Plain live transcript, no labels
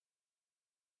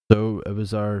So it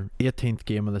was our 18th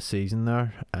game of the season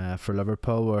there for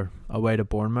Liverpool. We're away to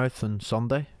Bournemouth on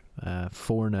Sunday,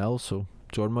 4-0. So,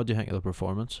 Jordan, what do you think of the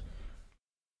performance?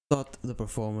 Thought the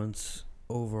performance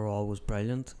overall was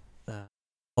brilliant.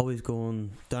 Always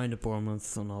going down to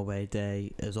Bournemouth on away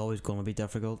day is always going to be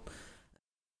difficult.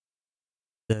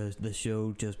 The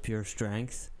show just pure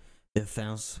strength. The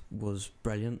offense was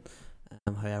brilliant.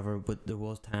 However, but there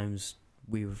was times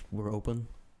we were open.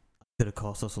 Could have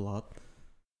cost us a lot.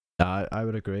 I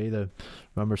would agree.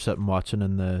 Remember sitting watching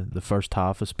in the first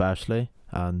half, especially,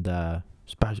 and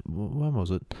when was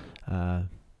it?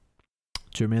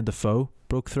 Jermaine Defoe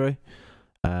broke through,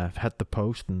 hit the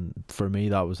post, and for me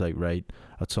that was like, right,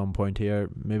 at some point here,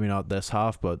 maybe not this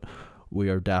half, but we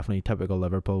are definitely typical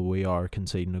Liverpool. We are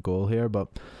conceding a goal here,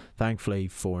 but thankfully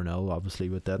 4-0. Obviously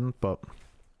we didn't, but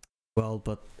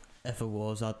If it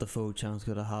was that Defoe chance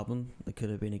could have happened, it could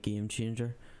have been a game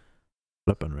changer.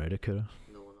 flipping right, it could have.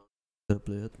 No one else could have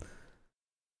blew it.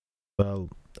 Well,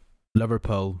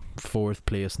 Liverpool 4th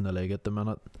place in the league at the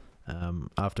minute.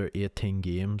 After 18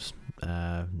 games,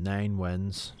 9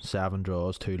 wins, 7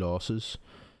 draws, 2 losses.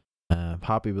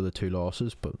 Happy with the 2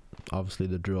 losses, but obviously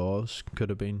the draws could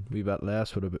have been a wee bit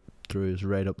less. Would have threw us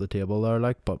right up the table there,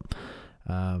 like. But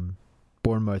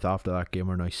Bournemouth after that game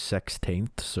are now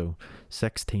 16th, so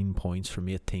 16 points from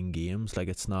 18 games. Like,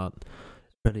 it's not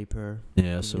pretty poor.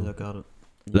 Yeah, so you look at it.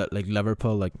 Like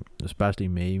Liverpool, like especially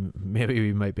me, maybe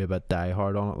we might be a bit die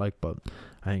hard on it, like, but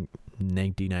I think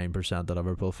 99% of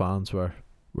Liverpool fans were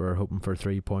hoping for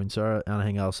 3 points or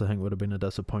anything else. I think would have been a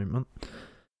disappointment.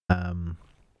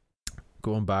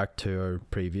 Going back to our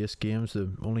previous games,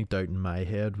 the only doubt in my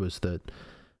head was that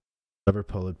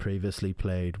Liverpool had previously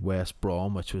played West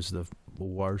Brom, which was the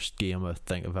worst game I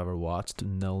think I've ever watched.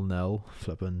 0-0,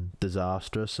 flipping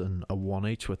disastrous, and a 1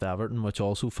 each with Everton, which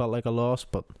also felt like a loss,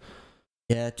 but.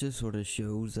 Yeah, it just sort of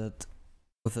shows that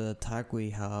with the attack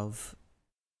we have,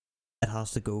 it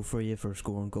has to go for you for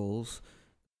scoring goals.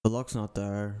 The luck's not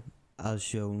there, as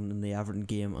shown in the Everton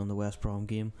game and the West Brom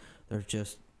game. There's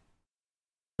just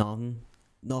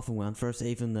nothing went for us.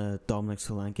 Even the Dominic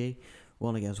Solanke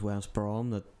one against West Brom,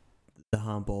 that the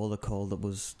handball, the call that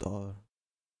was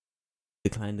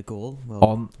declined the goal.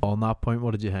 Well, on that point,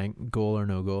 what did you think? Goal or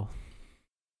no goal?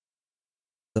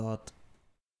 Thought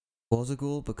was a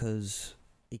goal because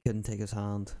he couldn't take his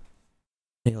hand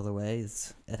the other way.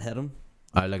 It hit him.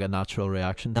 Like a natural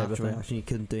reaction type of thing. You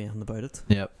couldn't do anything about it.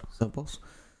 Yep. Simples.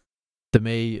 To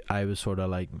me, I was sort of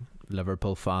like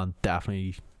Liverpool fan,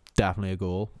 definitely a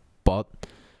goal. But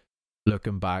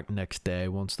looking back next day,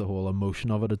 once the whole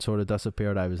emotion of it had sort of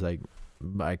disappeared, I was like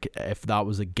if that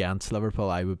was against Liverpool,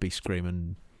 I would be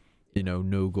screaming,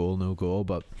 no goal.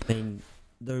 But I mean,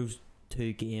 those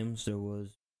 2 games, there was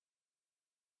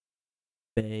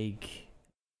big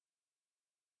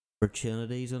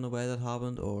opportunities in a way that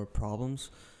happened, or problems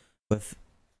with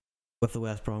the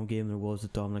West Brom game. There was the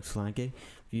Dominic Solanke.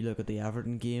 If you look at the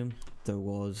Everton game, there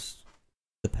was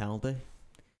the penalty.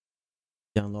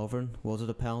 Jan Lovren, was it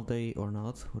a penalty or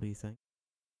not? What do you think?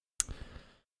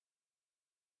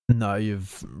 No,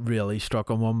 you've really struck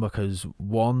on one, because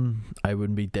one, I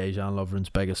wouldn't be Dejan Lovren's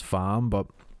biggest fan, but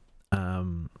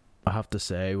I have to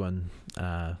say, when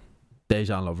Dejan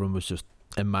Lovren was just,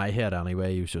 in my head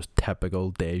anyway, he was just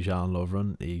typical Dejan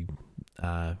Lovren. He,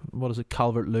 what is it,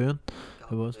 Calvert-Lewin?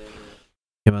 It was.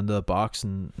 Came into the box,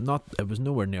 and it was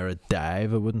nowhere near a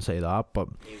dive, I wouldn't say that, but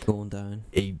going down.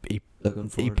 He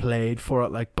played for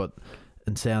it, like. But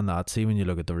in saying that, see, when you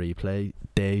look at the replay,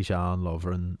 Dejan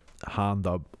Lovren, hand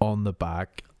up on the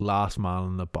back, last man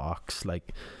in the box,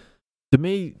 like. To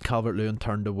me, Calvert-Lewin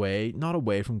turned away, not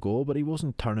away from goal, but he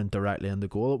wasn't turning directly into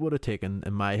goal. It would have taken,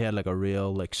 in my head, like a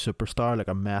real like superstar, like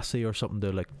a Messi or something,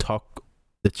 to like tuck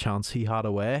the chance he had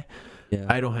away. Yeah.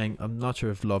 I'm not sure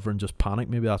if Lovren just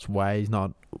panicked. Maybe that's why he's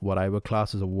not what I would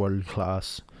class as a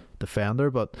world-class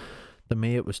defender. But to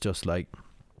me, it was just like,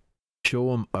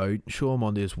 show him out, show him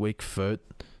onto his weak foot.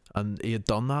 And he had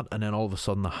done that, and then all of a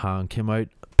sudden the hand came out,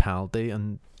 penalty.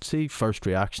 And see, first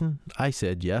reaction, I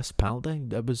said yes, penalty.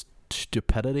 It was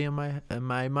stupidity in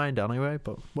my mind anyway.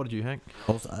 But what did you think?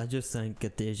 Also, I just think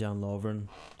that Dejan Lovren,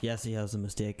 yes, he has a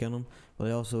mistake in him, but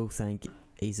I also think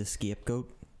he's a scapegoat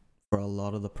for a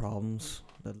lot of the problems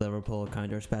that Liverpool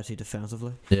encounter, especially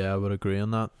defensively. Yeah, I would agree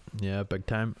on that. Yeah, big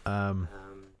time. I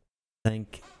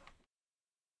think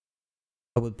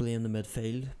I would blame the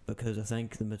midfield, because I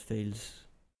think the midfield's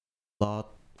lot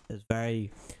is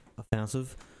very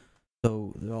offensive,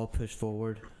 so they're all pushed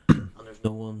forward and there's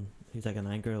no one who's like an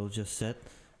anchor who'll just sit.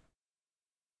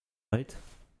 Right?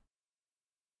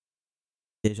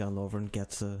 Dejan Lovren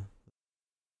gets a...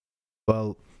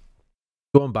 Well,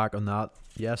 Going back on that,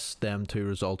 yes, them two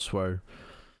results were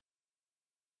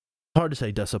hard to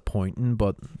say disappointing,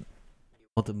 but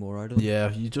Wanted more out of them.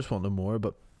 yeah, you just wanted more.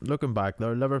 But looking back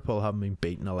there, Liverpool haven't been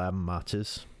beaten 11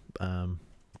 matches.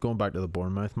 Going back to the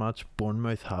Bournemouth match,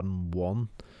 Bournemouth hadn't won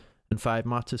in 5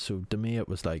 matches, so to me it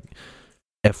was like,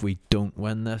 if we don't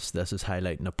win this is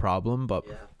highlighting a problem. But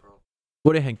Yeah,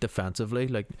 what do you think defensively?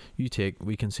 Like,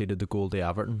 we conceded the goal to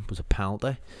Everton, was a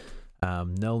penalty.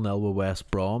 0-0 with West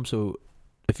Brom. So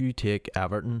if you take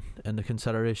Everton into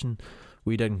consideration,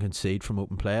 we didn't concede from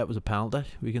open play. It was a penalty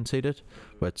we conceded,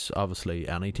 which obviously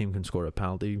any team can score a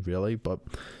penalty, really, but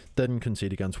didn't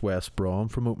concede against West Brom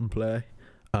from open play.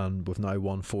 And we've now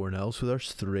won 4-0, so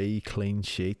there's 3 clean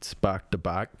sheets back to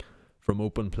back from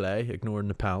open play, ignoring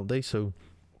the penalty. So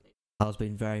has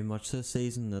been very much this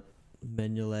season that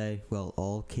Mignolet, well,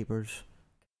 all keepers,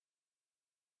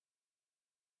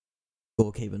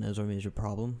 goalkeeping is our major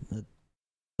problem at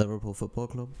Liverpool Football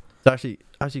Club. it's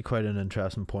actually quite an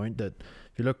interesting point that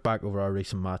if you look back over our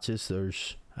recent matches,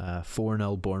 there's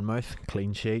 4-0 Bournemouth,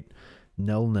 clean sheet,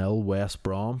 0-0 West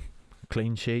Brom,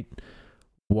 clean sheet,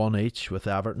 1 each with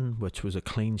Everton, which was a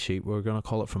clean sheet, we're going to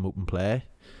call it, from open play.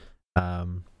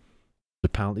 The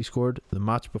penalty scored. The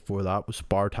match before that was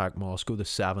Spartak Moscow, the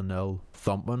 7-0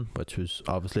 thumping, which was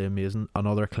obviously amazing.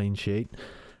 Another clean sheet.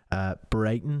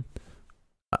 Brighton,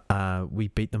 we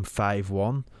beat them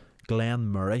 5-1. Glenn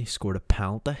Murray scored a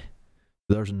penalty.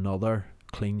 There's another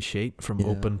clean sheet from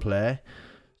open play.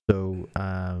 So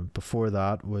before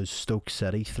that was Stoke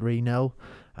City 3-0,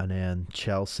 and then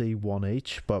Chelsea 1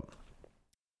 each. But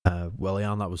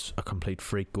Willian, that was a complete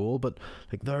freak goal. But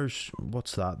like, there's,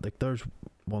 what's that? Like, there's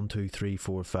 1, 2, 3,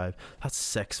 4, 5. That's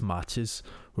 6 matches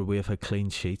where we have had clean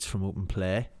sheets from open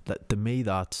play. That, to me,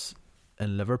 that's,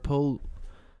 in Liverpool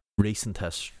recent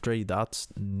history, that's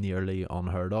nearly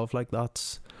unheard of. Like,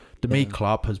 that's, to me,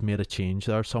 Klopp has made a change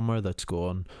there somewhere. That's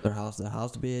going. There has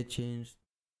to be a change.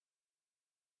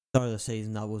 Start of the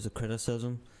season, that was a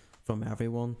criticism from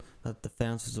everyone, that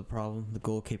defence was the problem, the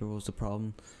goalkeeper was the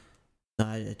problem.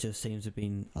 Now it just seems to have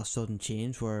been a sudden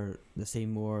change where they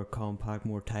seem more compact,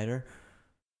 more tighter.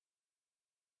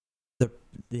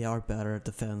 They are better at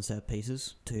defending set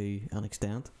pieces to an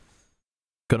extent.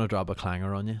 Gonna drop a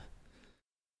clanger on you.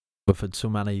 We've had so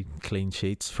many clean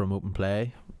sheets from open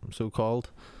play, so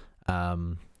called.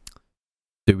 Do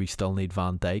we still need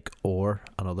Van Dijk or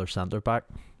another centre back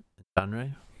in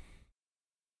January?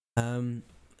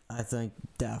 I think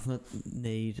definite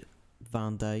need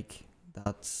Van Dijk.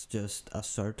 That's just a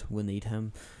cert. We need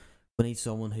him. We need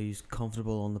someone who's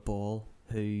comfortable on the ball,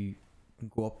 who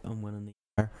can go up and win in the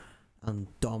air and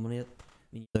dominate.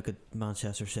 When you look at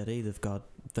Manchester City, they've got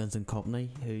Vincent Kompany,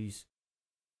 who's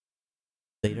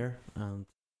leader and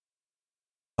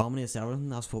dominates everything.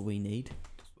 That's what we need.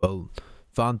 Well,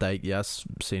 Van Dijk, yes,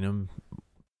 seen him,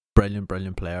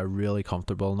 brilliant player, really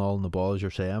comfortable and all in the ball, as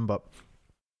you're saying. But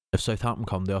if Southampton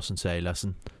come to us and say,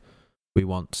 listen, we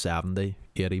want 70,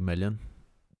 80 million,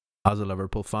 as a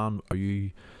Liverpool fan, are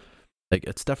you, like,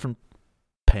 it's different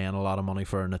paying a lot of money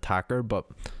for an attacker, but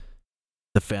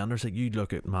defenders, like, you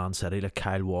look at Man City, like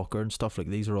Kyle Walker and stuff, like,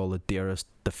 these are all the dearest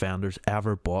defenders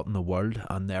ever bought in the world,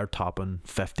 and they're topping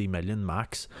 50 million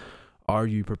max. Are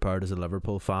you prepared as a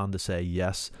Liverpool fan to say,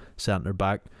 yes, centre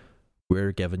back,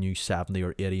 we're giving you 70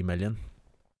 or 80 million?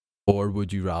 Or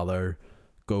would you rather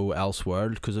go elsewhere?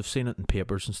 Because I've seen it in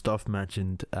papers and stuff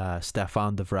mentioned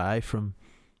Stefan de Vrij from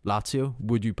Lazio.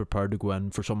 Would you prepare to go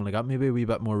in for someone like that? Maybe a wee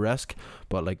bit more risk,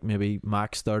 but like maybe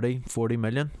max 30, 40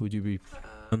 million? Would you be?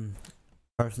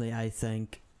 Personally, I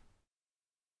think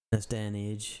in this day and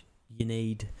age, you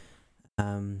need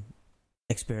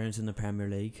experience in the Premier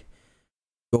League.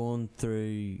 Going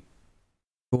to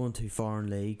foreign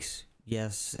leagues,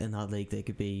 yes, in that league they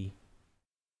could be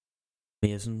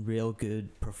amazing, real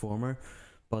good performer,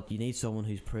 but you need someone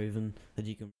who's proven that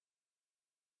you can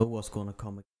know what's going to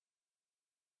come.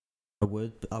 I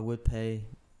would pay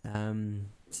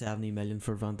 70 million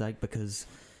for Van Dijk, because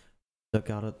look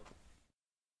at it,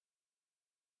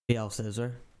 who else is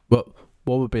there?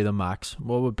 What would be the max?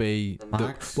 What would be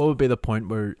what would be the point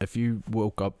where if you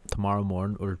woke up tomorrow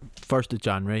morning or 1st of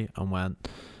January and went,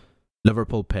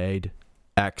 Liverpool paid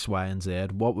X, Y, and Z,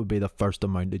 what would be the first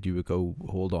amount that you would go,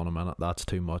 hold on a minute, that's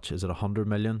too much? Is it 100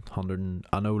 million? 100?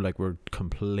 I know, like, we're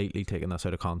completely taking this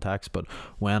out of context, but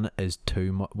when is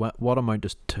too much? What amount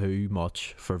is too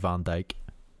much for Van Dijk?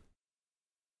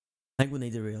 I think we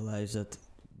need to realise that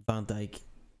Van Dijk,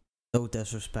 no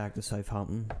disrespect to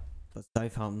Southampton, but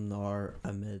Southampton are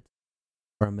a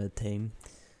mid team.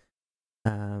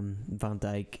 Van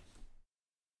Dijk,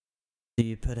 do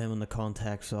you put him in the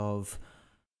context of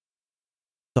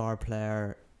star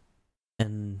player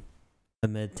in a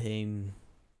mid-team,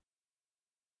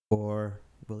 or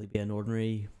will he be an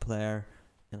ordinary player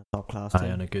in a top-class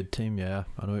team? In a good team, yeah.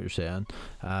 I know what you're saying.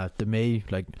 To me,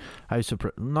 like,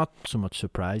 not so much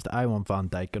surprised. I want Van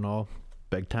Dijk and all,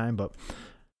 big time, but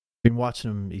been watching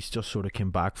him. He's just sort of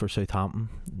came back for Southampton,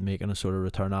 making a sort of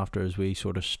return after his wee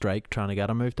sort of strike, trying to get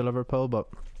him moved to Liverpool. But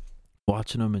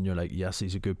watching him, and you're like, yes,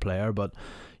 he's a good player, but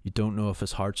you don't know if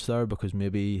his heart's there, because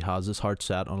maybe he has his heart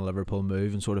set on a Liverpool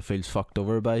move and sort of feels fucked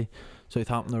over by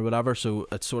Southampton or whatever. So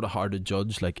it's sort of hard to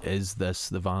judge, like, is this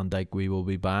the Van Dijk we will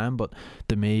be buying? But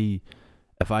to me,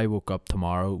 if I woke up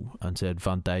tomorrow and said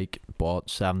Van Dijk bought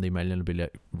 70 million, I'd be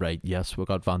like, right, yes, we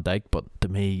got Van Dijk. But to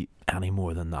me, any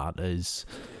more than that is,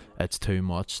 it's too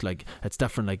much. Like, it's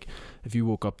different. Like, if you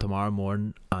woke up tomorrow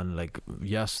morning and, like,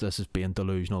 yes, this is being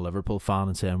delusional Liverpool fan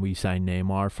and saying we signed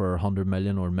Neymar for 100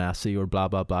 million or Messi or blah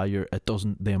blah blah,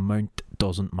 the amount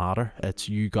doesn't matter. It's,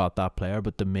 you got that player.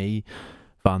 But to me,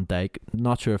 Van Dijk,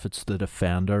 not sure if it's the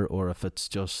defender or if it's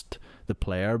just the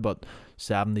player, but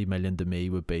 70 million to me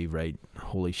would be, right,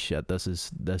 holy shit, this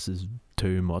is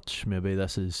too much. Maybe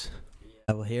this is.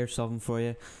 I will hear something for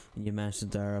you. And you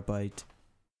mentioned there about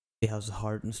he has the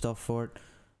heart and stuff for it.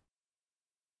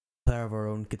 Player of our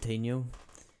own, Coutinho.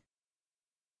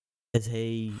 Is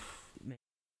he?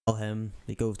 Tell him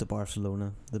he goes to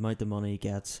Barcelona. The amount of money he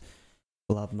gets,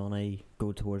 will that money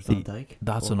go towards Van Dijk?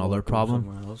 That's or another will it go problem.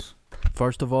 somewhere else?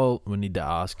 First of all, we need to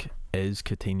ask, is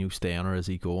Coutinho staying or is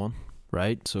he going?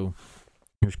 Right? So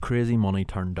there's crazy money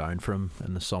turned down for him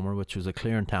in the summer, which was a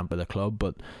clear intent by the club,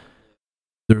 but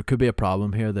there could be a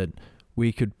problem here that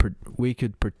we could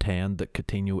pretend that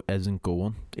Coutinho isn't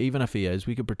going. Even if he is,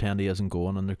 we could pretend he isn't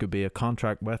going, and there could be a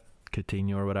contract with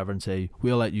Coutinho or whatever and say,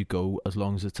 we'll let you go as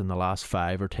long as it's in the last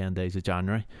 5 or 10 days of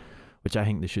January, which I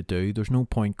think they should do. There's no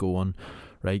point going,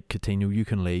 right, Coutinho, you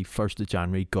can leave 1st of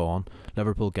January, gone.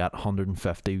 Liverpool get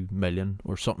 150 million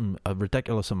or something, a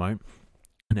ridiculous amount,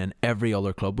 and then every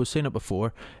other club, we've seen it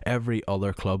before, every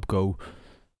other club go,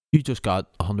 you just got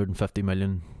 150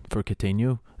 million for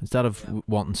Coutinho. Instead of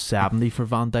wanting 70 for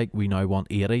Van Dijk, we now want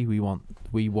 80. We want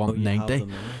 90.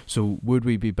 So would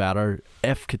we be better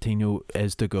if Coutinho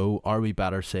is to go? Are we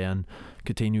better saying,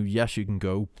 Coutinho, yes, you can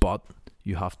go, but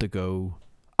you have to go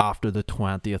after the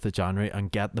 20th of January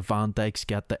and get the Van Dijks,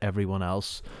 get the everyone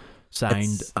else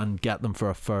signed and get them for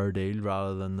a fair deal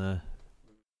rather than the.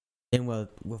 In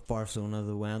with Barcelona,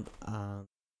 they went and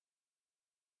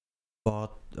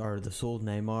they sold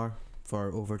Neymar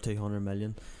for over 200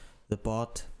 million. They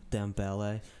bought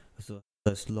Dembele, so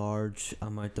this large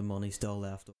amount of money still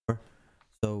left over.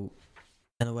 So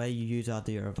in a way, you use that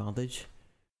to your advantage.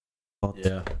 But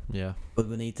yeah. But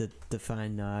we need to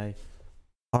define now: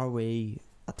 are we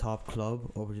a top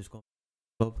club, or we're just going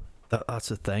to club? That's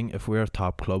the thing. If we're a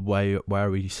top club, why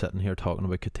are we sitting here talking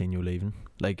about Coutinho leaving?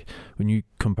 Like, when you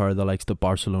compare the likes to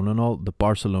Barcelona and all,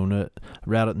 I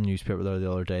read it in the newspaper there the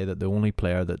other day that the only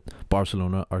player that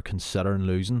Barcelona are considering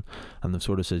losing, and they've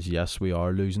sort of says, yes, we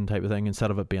are losing type of thing, instead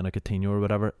of it being a Coutinho or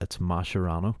whatever, it's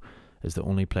Mascherano is the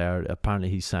only player. Apparently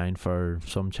he's signed for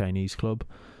some Chinese club.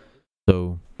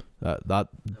 So that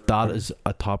is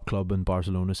a top club in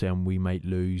Barcelona saying we might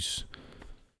lose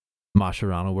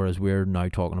Mascherano, whereas we're now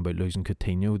talking about losing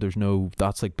Coutinho.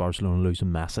 That's like Barcelona losing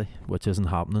Messi, which isn't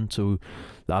happening. So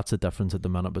that's the difference at the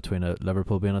minute between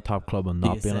Liverpool being a top club and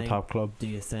not being a top club. Do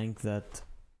you think that,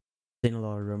 I've seen a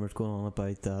lot of rumours going on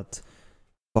about that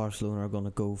Barcelona are going to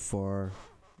go for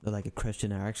like a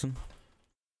Christian Eriksen?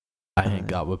 I think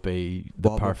that would be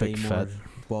the perfect fit.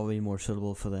 What would be more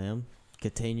suitable for them,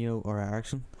 Coutinho or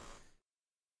Eriksen?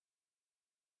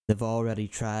 They've already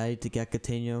tried to get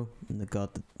Coutinho and they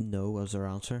got no as their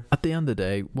answer. At the end of the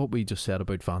day, what we just said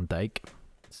about Van Dijk,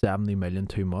 70 million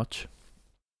too much.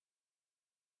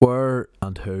 Where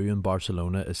and who in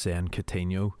Barcelona is saying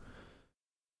Coutinho,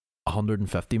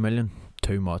 150 million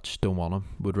too much, don't want him,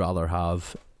 would rather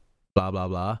have blah blah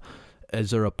blah?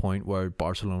 Is there a point where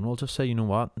Barcelona will just say, you know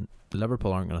what,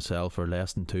 Liverpool aren't going to sell for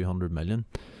less than 200 million?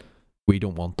 We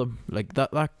don't want them. Like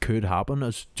that could happen,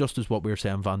 as just as what we were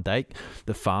saying Van Dijk.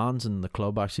 The fans and the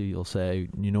club actually will say,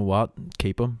 you know what,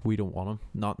 keep him, we don't want him,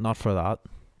 not for that.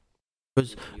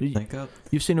 Because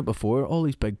you've seen it before, all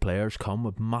these big players come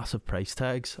with massive price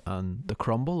tags and they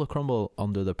crumble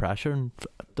under the pressure. And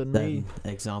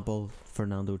example,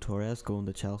 Fernando Torres going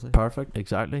to Chelsea. Perfect,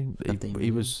 exactly.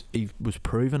 He was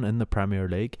proven in the Premier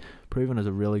League, proven as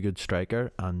a really good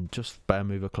striker, and just by a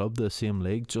move of club to the same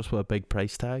league, just with a big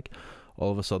price tag, all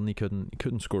of a sudden he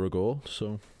couldn't score a goal.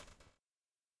 So,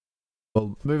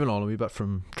 well, moving on a wee bit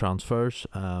from transfers,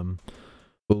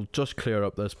 we'll just clear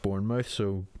up this Bournemouth.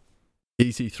 So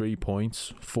Easy 3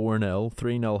 points, 4-0,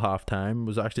 3-0 half time.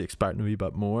 Was actually expecting a wee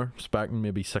bit more, expecting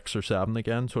maybe 6 or 7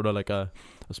 again, sort of like a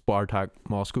Spartak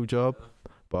Moscow job.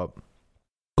 But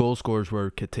goal scorers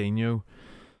were Coutinho,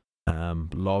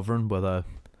 Lovren with a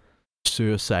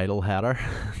suicidal header.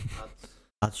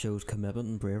 That shows commitment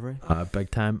and bravery.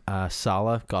 Big time.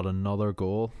 Salah got another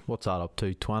goal. What's that up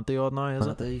to? 20 odd now, is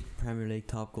it? The Premier League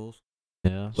top goals.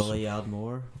 Yeah. Will he add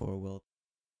more, or will?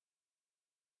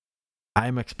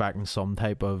 I'm expecting some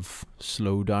type of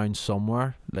slowdown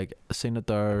somewhere. Like, I seen that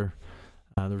there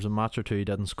was a match or two he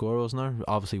didn't score, wasn't there?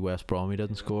 Obviously West Brom he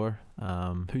didn't score.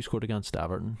 Who scored against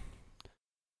Everton?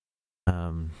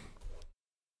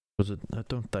 Was it? I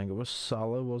don't think it was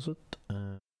Salah, was it?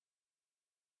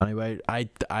 Anyway, I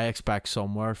expect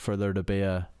somewhere for there to be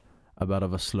a bit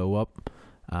of a slow up.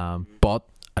 But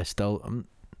I still,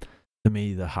 to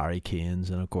me, the Harry Kanes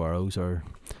and Agueros are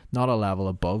not a level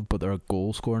above, but they're a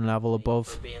goal scoring level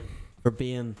above. For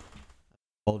being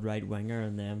old right winger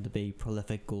and them to be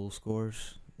prolific goal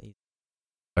scorers,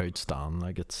 Outstanding.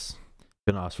 Like, it's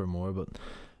gonna ask for more, but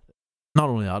not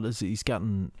only that, is he's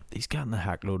getting a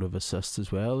heck load of assists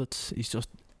as well. He's just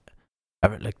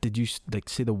like, did you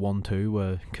see the 1-2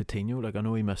 with Coutinho? Like, I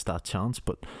know he missed that chance,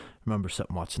 but I remember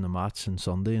sitting watching the match on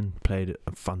Sunday and played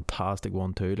a fantastic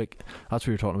 1-2. Like, that's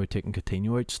what you're talking about, taking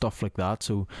Coutinho out, stuff like that.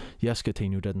 So yes,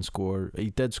 Coutinho didn't score.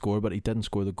 He did score, but he didn't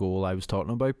score the goal I was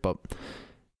talking about. But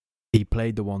he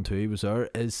played the 1-2. He was there.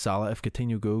 Is Salah, if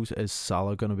Coutinho goes, is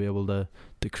Salah going to be able to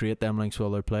create them links with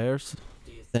other players?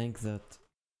 Do you think that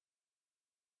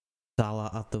Salah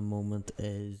at the moment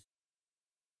is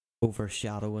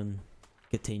overshadowing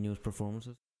Coutinho's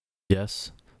performances?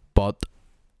 Yes, but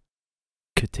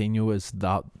Coutinho is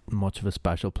that much of a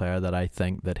special player that I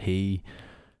think that he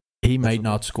might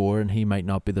not score and he might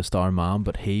not be the star man,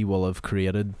 but he will have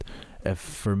created. If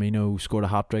Firmino scored a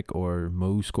hat-trick or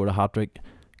Mo scored a hat-trick,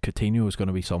 Coutinho is going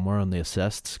to be somewhere on the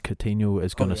assists. Coutinho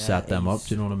is going to set them up.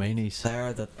 Do you know what I mean? He's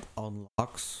there that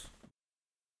unlocks.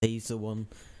 He's the one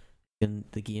in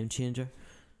the game changer.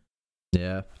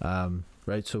 Yeah.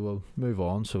 Right. So we'll move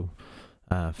on. So,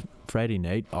 Friday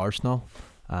night, Arsenal.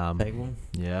 Big one.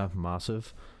 Yeah,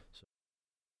 massive. So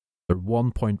they're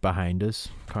 1 point behind us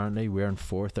currently. We're in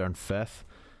 4th. They're in 5th.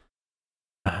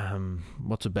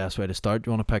 What's the best way to start? Do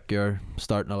you want to pick your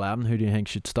starting 11? Who do you think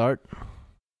should start?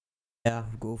 Yeah,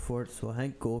 go for it. So I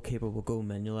think goalkeeper will go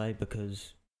Mignolet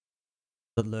because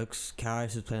it looks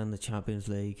Karius is playing the Champions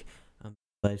League and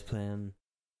Mignolet's playing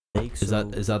League. Is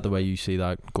that the way you see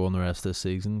that going the rest of the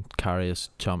season? Karius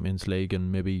Champions League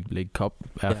and maybe League Cup,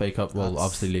 FA Cup. Well,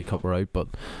 obviously League Cup are out, but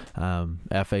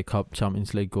FA Cup,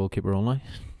 Champions League goalkeeper only.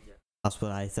 That's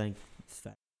what I think. It's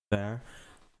fair.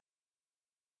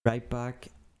 Right back,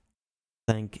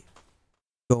 I think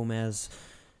Gomez.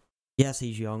 Yes,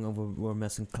 he's young and we're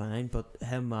missing Klein, but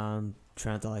him and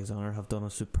Trent Alexander have done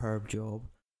a superb job.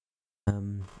 I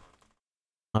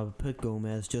would put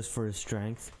Gomez just for his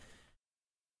strength.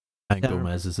 I think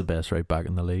Gomez is the best right back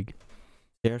in the league.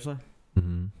 Seriously?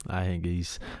 I think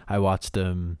he's. I watched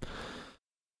him.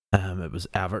 It was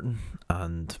Everton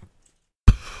and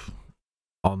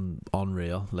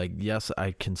unreal. Like, yes,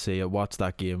 I can see. I watched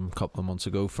that game a couple of months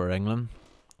ago for England,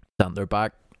 centre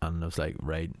back, and I was like,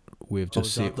 right, we've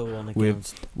just saved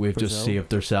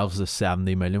ourselves the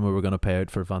 70 million we were going to pay out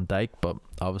for Van Dijk. But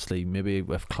obviously, maybe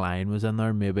if Klein was in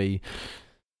there, maybe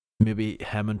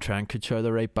him and Trent could share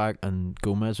the right back, and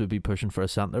Gomez would be pushing for a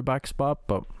centre back spot.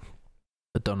 But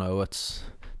I don't know. It's,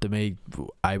 to me,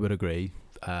 I would agree.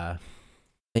 I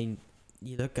mean,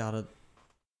 you look at it.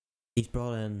 He's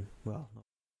brought in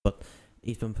but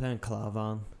he's been playing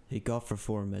Clavan. He got for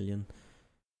 4 million.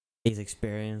 He's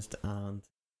experienced, and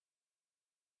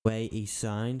the way he's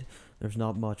signed, there's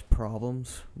not much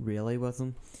problems really with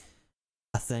him.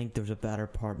 I think there's a better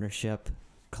partnership,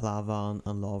 Clavan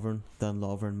and Lovren, than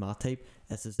Lovren Matip.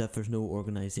 It's as if there's no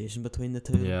organisation between the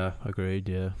two. Yeah, agreed.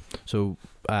 Yeah. So,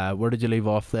 where did you leave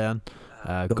off then?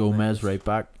 Gomez right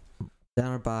back.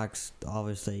 Centre backs,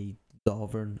 obviously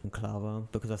Lovren and Clavan,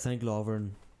 because I think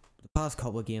Lovren, the past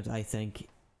couple of games, I think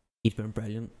he's been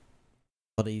brilliant.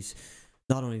 But he's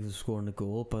not only scoring the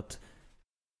goal, but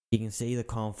you can see the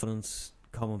confidence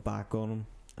coming back on him,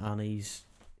 and he's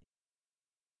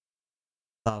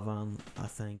Clavan. I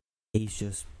think he's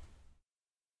just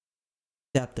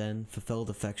stepped in, fulfilled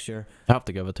the fixture. I have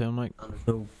to give it to him, like, and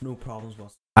there's no problems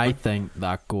whatsoever. I think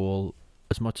that goal,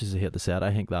 as much as I hate to say it,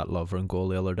 I think that Lovren goal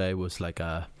the other day was like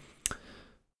I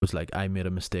made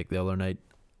a mistake the other night.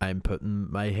 I'm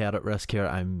putting my head at risk here.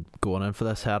 I'm going in for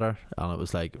this header, and it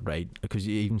was like, right, because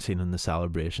you even seen in the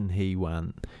celebration, he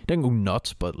didn't go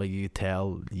nuts, but like you could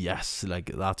tell, yes, like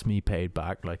that's me paid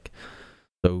back. Like,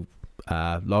 so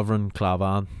Lovren,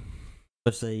 Clavan.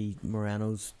 Obviously,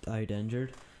 Moreno's out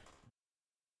injured.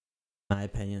 In my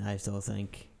opinion, I still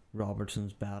think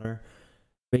Robertson's better.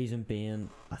 Reason being,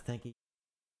 I think he's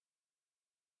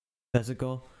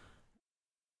physical.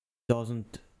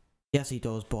 Doesn't. Yes, he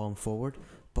does bomb forward,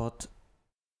 but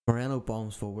Moreno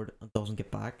bombs forward and doesn't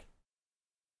get back.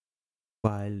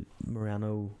 While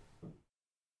Moreno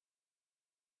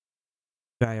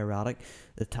very erratic.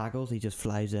 The tackles, he just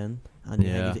flies in, and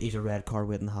Yeah. he's a red card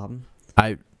waiting to happen.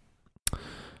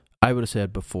 I would have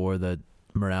said before that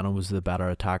Moreno was the better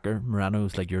attacker.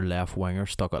 Moreno's like your left winger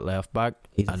stuck at left back.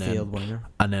 He's a and field winger.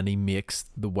 And then he makes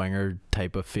the winger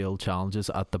type of field challenges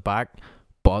at the back.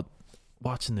 But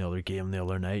watching the other game the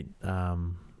other night,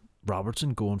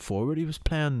 Robertson going forward, he was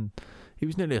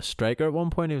nearly a striker at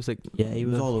one point. He was like, yeah, he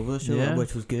was all over the show, yeah.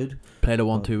 which was good. Played a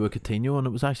 1-2 with Coutinho, and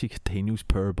it was actually Coutinho's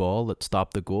poor ball that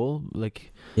stopped the goal.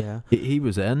 Like, yeah, he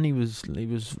was in. He was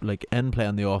like in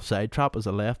playing the offside trap as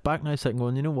a left back. And I was sitting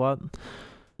going, you know what?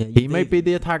 yeah, He might be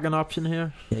the attacking option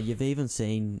here. Yeah, you've even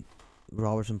seen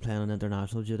Robertson playing on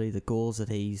international duty. The goals that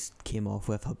he's came off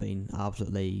with have been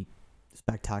absolutely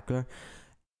spectacular.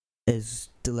 His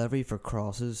delivery for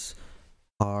crosses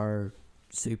are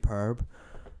superb.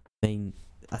 I mean,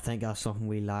 I think that's something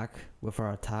we lack with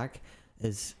our attack,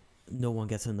 is no one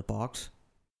gets in the box.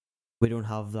 We don't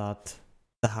have that,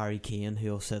 the Harry Kane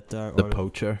who'll sit there, The or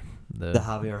poacher. the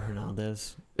Javier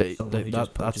Hernandez. someone who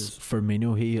just That's punches.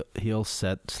 Firmino. He'll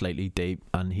sit slightly deep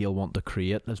and he'll want to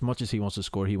create. As much as he wants to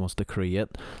score, he wants to create.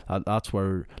 That's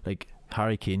where, like,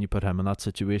 Harry Kane, you put him in that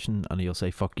situation and he'll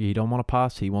say, fuck you, he don't want to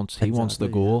pass, he wants the Exactly,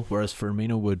 goal. Whereas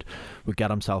Firmino would get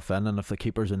himself in, and if the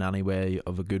keeper's in any way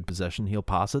of a good position, he'll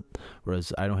pass it.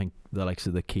 Whereas I don't think the likes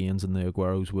of the Kanes and the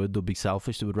Agueros would. They'll be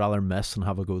selfish, they would rather miss and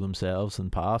have a go themselves than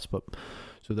pass. But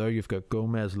so there you've got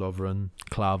Gomez, Lovren,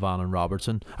 Clavan and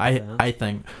Robertson. I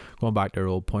think, going back to your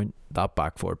old point, that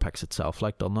back four picks itself,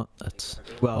 like, doesn't it? It's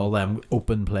all them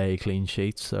open play clean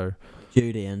sheets. Or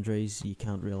due to injuries, you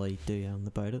can't really do anything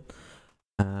about it.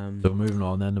 So moving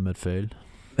on then to midfield.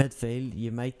 Midfield,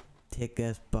 you might take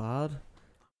this bad,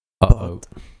 Uh-oh. but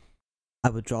I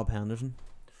would drop Henderson.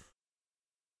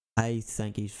 I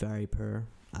think he's very poor.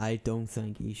 I don't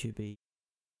think he should be.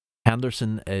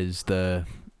 Henderson is the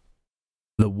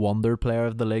wonder player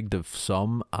of the league to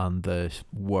some, and the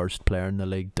worst player in the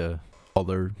league to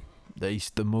other.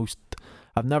 He's the most.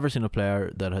 I've never seen a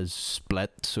player that has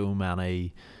split so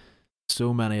many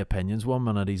opinions. One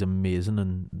minute he's amazing,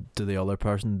 and to the other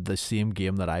person, the same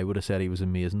game that I would have said he was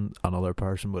amazing, another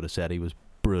person would have said he was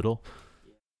brutal.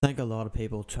 I think a lot of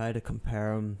people try to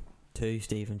compare him to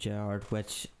Steven Gerrard,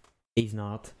 which he's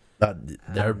not.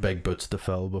 They're big boots to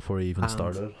fill before he even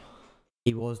started.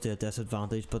 He was to a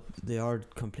disadvantage, but they are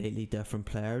completely different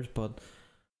players. But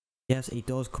yes, he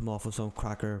does come off with some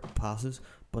cracker passes,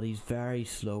 but he's very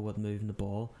slow at moving the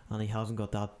ball, and he hasn't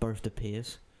got that burst of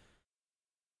pace.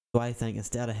 So I think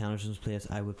instead of Henderson's place,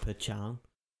 I would put Chan.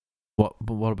 But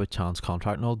what about Chan's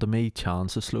contract and all? To me,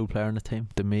 Chan's a slow player in the team.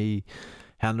 To me,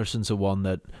 Henderson's the one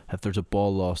that, if there's a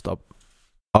ball lost up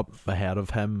ahead of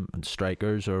him and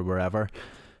strikers or wherever,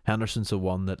 Henderson's the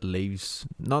one that leaves,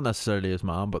 not necessarily his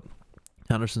man, but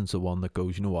Henderson's the one that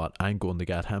goes, you know what, I'm going to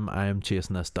get him, I am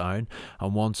chasing this down.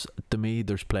 And once, to me,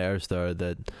 there's players there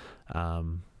that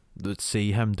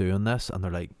see him doing this, and they're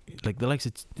like the likes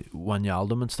of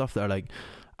Wijnaldum and stuff, they're like,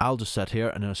 I'll just sit here,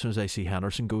 and then as soon as I see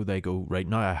Henderson go, they go, right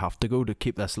now I have to go to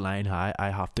keep this line high,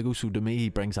 I have to go. So to me, he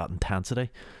brings that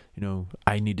intensity, you know,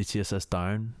 I need to chase this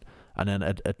down, and then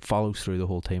it follows through the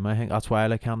whole team. I think that's why I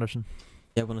like Henderson.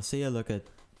 Yeah, when I look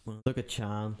at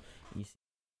Chan,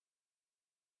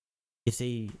 you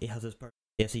see he has his burst.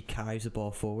 Yes, he carries the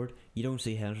ball forward. You don't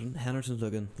see Henderson. Henderson's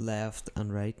looking left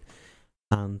and right,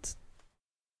 and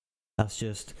that's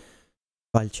just,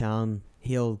 while Chan,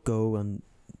 he'll go and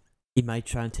he might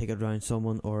try and take it around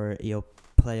someone, or he'll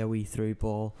play a wee through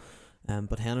ball.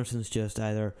 But Henderson's just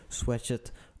either switch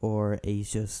it, or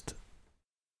he's just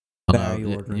very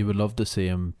ordinary. You would love to see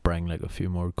him bring like a few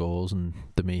more goals, and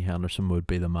to me, Henderson would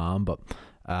be the man. But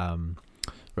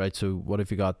right, so what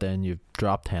have you got then? You've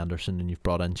dropped Henderson and you've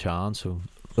brought in Chan. So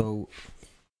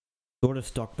sort of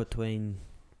stuck between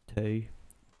two,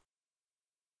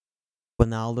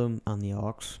 Wijnaldum and the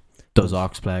Ox. Does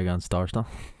Ox play against Arsenal?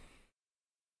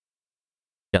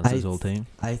 Against his whole team?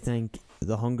 I think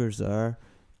the hunger's there,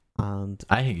 and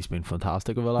I think he's been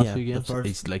fantastic over the last few games.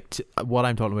 He's like, what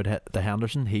I'm talking about, the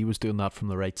Henderson, he was doing that from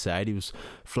the right side. He was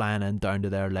flying in down to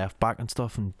their left back and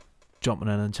stuff, and jumping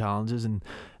in challenges, and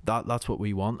that's what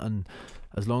we want. And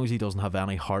as long as he doesn't have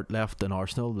any heart left in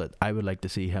Arsenal, that I would like to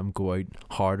see him go out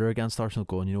harder against Arsenal,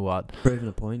 going, you know what, proving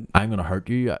a point. I'm gonna hurt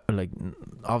you. Like,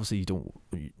 obviously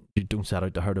you don't set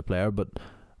out to hurt a player, but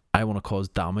I want to cause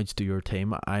damage to your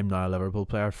team. I'm not a Liverpool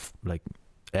player. Like,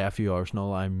 F you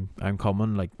Arsenal, I'm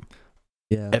coming. Like,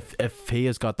 Yeah. if he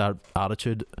has got that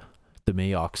attitude, to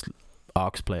me, Ox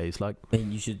plays. Like, I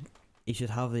mean, you should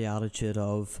have the attitude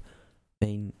of, I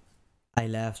mean, I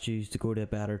left you to go to a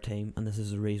better team, and this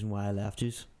is the reason why I left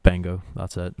you. bingo,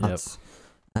 that's it. That's,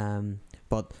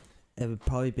 but it would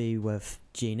probably be with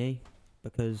Genie,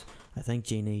 because I think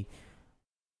Genie,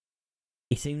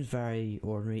 he seems very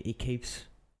ordinary. He keeps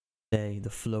the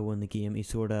flow in the game. He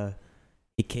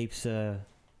keeps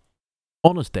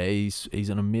On his day, he's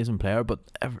an amazing player, but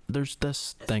there's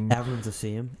this thing. everyone's the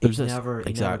same. There's He this- never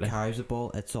exactly. carries the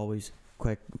ball. It's always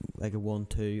quick, like a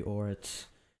 1-2, or it's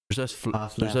There's this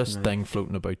pass there's left this and right. thing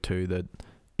floating about too, that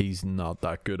he's not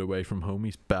that good away from home.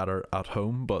 He's better at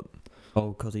home, but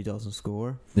because he doesn't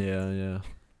score. yeah.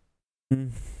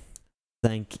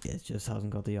 Think it just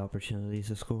hasn't got the opportunities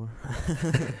to score.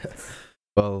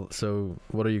 Well, so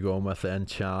what are you going with then?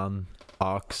 Chan,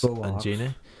 Ox, Go and Ox.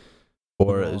 Genie,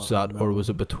 or No, is that, or no. was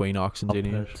it between Ox and I'll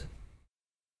Genie? put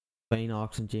Spain,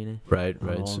 Ox and Genie. Right.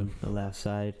 And So, on the left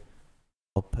side,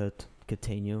 I'll put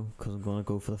Coutinho, because I'm going to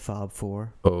go for the Fab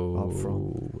Four,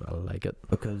 oh, I like it.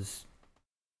 because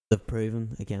they've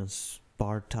proven against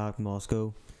Spartak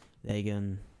Moscow they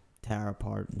can tear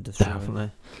apart and destroy.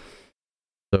 Definitely.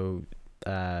 So,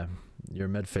 your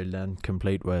midfield then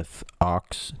complete with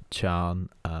Ox, Chan,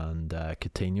 and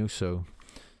Coutinho. So,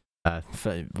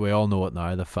 we all know it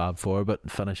now, the Fab Four, but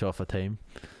finish off a team.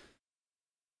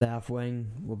 Left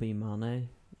wing will be Mane.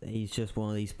 He's just one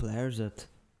of these players that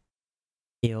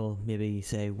he'll maybe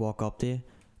say walk up to you,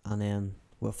 and then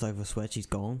with like a switch he's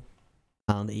gone,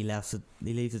 and he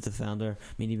leaves the defender.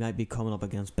 I mean, he might be coming up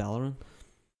against Bellerin.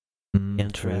 True.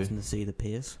 Interesting to see the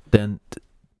pace. Then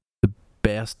the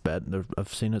best bet,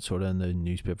 I've seen it sort of in the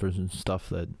newspapers and stuff,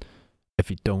 that if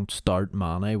you don't start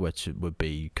Mane, which would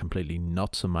be completely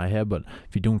nuts in my head, but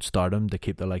if you don't start him, to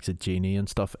keep the likes of Genie and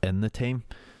stuff in the team,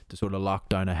 to sort of lock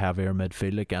down a heavier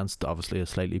midfield against obviously a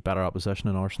slightly better opposition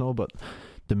in Arsenal. But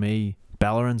to me,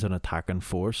 Bellerin's an attacking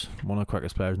force, one of the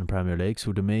quickest players in the Premier League.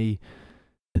 So to me,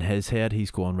 in his head,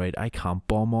 he's going, right, I can't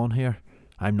bomb on here.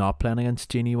 I'm not playing against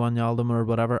Genie Wijnaldum or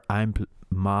whatever.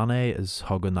 Mane is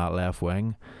hugging that left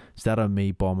wing. Instead of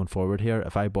me bombing forward here,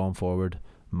 if I bomb forward,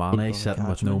 Mane's sitting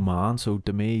with no man. So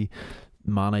to me,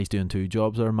 Mane's doing two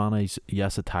jobs there. Mane's,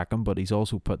 yes, attacking, but he's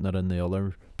also putting it in the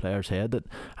other player's head. That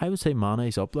I would say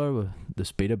Mane's up there with the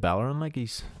speed of Bellerin. Like,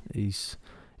 he's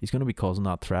going to be causing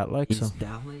that threat. Like, He's so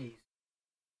definitely.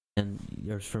 And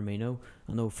there's Firmino.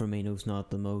 I know Firmino's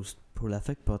not the most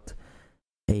prolific, but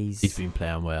he's been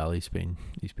playing well. He's been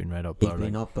right up he's there.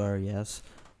 been like. up there, yes.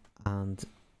 And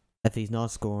if he's not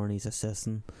scoring, he's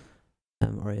assisting,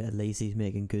 or at least he's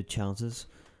making good chances.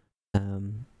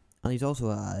 And he's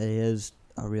also he is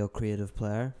a real creative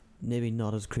player. Maybe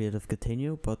not as creative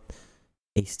Coutinho, but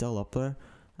he's still up there.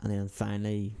 And then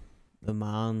finally, the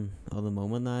man of the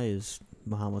moment now is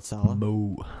Mohamed Salah.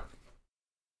 Mo.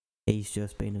 He's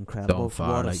just been incredible. Done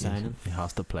far, What a like, signing! he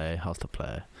has to play.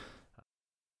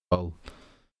 Well,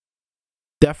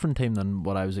 different team than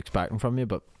what I was expecting from you,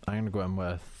 but I'm going to go in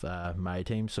with my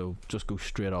team. So just go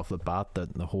straight off the bat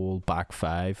that the whole back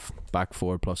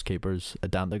four plus keepers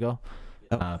identical.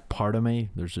 Yep. Part of me,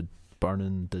 there's a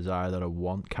burning desire that I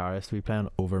want Karius to be playing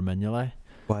over Mignolet.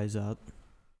 Why is that?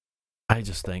 I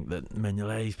just think that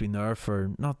Mignolet's been there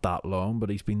for not that long, but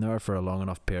he's been there for a long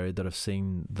enough period that I've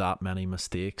seen that many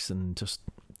mistakes, and just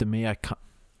to me, I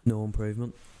No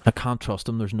improvement. can't trust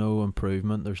him. There's no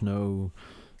improvement. There's no,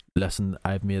 listen,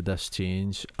 I've made this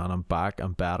change and I'm back,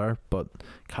 I'm better. But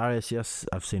Karius, yes,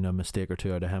 I've seen a mistake or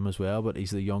two out of him as well, but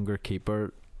he's the younger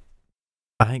keeper.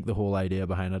 I think the whole idea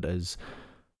behind it is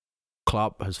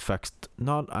Klopp has fixed,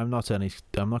 I'm not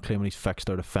claiming he's fixed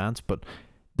our defence, but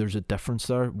there's a difference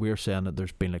there. We're saying that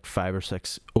there's been like 5 or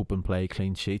 6 open play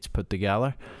clean sheets put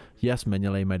together. Yes,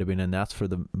 Mignolet might have been in nets for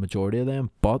the majority of them,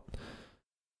 but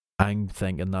I'm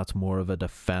thinking that's more of a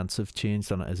defensive change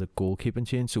than it is a goalkeeping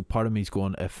change. So part of me's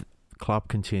going, if Klopp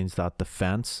can change that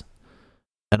defence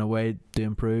in a way to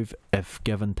improve, if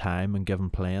given time and given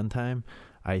playing time,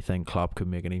 I think Klopp could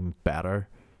make it even better.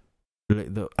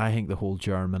 I think the whole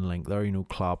German link there,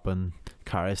 Klopp and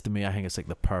Karius, to me, I think it's like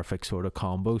the perfect sort of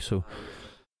combo. So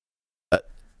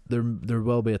there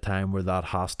will be a time where that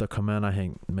has to come in. I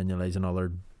think Mignolet's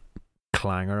another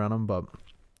clanger on him, but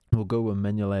we'll go with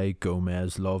Mignolet,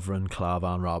 Gomez, Lovren,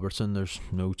 Clavan, Robertson. There's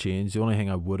no change. The only thing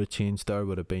I would have changed there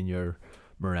would have been your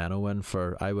Moreno win.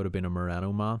 I would have been a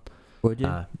Moreno man. Would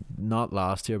you? Not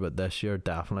last year, but this year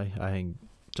definitely. I think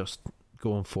just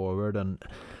going forward, and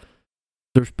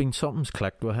there's been something's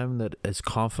clicked with him, that his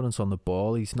confidence on the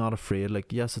ball. He's not afraid.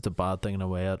 Like, yes, it's a bad thing in a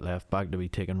way at left back to be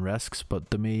taking risks, but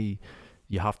to me,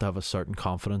 you have to have a certain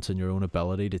confidence in your own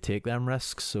ability to take them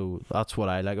risks. So that's what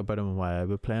I like about him and why I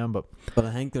would play him. But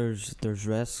I think there's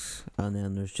risks, and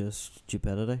then there's just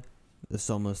stupidity. There's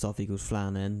some of the stuff he goes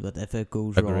flying in, but if it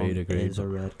goes wrong, it is a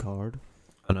red card.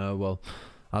 I know. Well,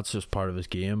 that's just part of his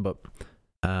game. But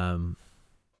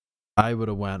I would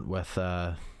have went with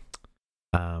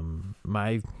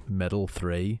my middle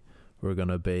three were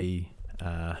gonna be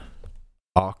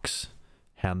Ox,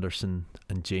 Henderson,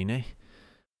 and Genie.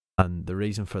 And the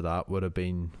reason for that would have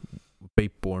been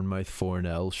beat Bournemouth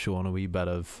 4-0, showing a wee bit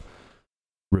of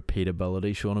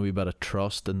repeatability, showing a wee bit of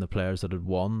trust in the players that had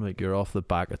won. Like, you're off the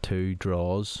back of 2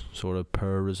 draws, sort of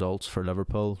poor results for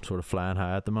Liverpool, sort of flying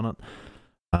high at the minute,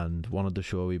 and wanted to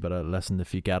show a wee bit of, listen,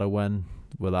 if you get a win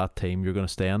with that team, you're going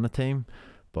to stay on the team.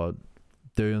 But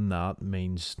doing that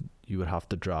means you would have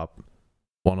to drop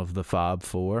one of the Fab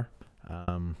Four.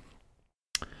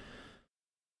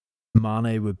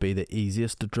 Mane would be the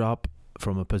easiest to drop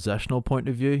from a positional point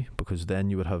of view, because then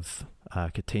you would have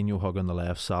Coutinho hugging the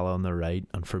left, Salah on the right,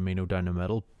 and Firmino down the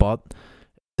middle. But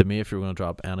to me, if you're going to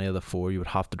drop any of the 4, you would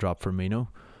have to drop Firmino.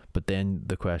 But then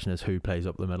the question is, who plays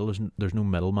up the middle? There's no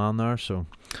middleman there. So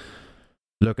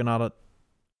looking at it,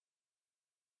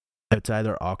 it's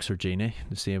either Ox or Genie,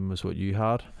 the same as what you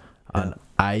had. Yeah. And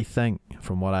I think,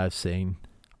 from what I've seen,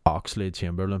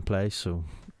 Oxlade-Chamberlain plays. So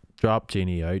drop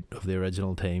Genie out of the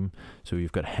original team. So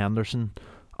you've got Henderson,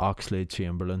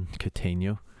 Oxlade-Chamberlain,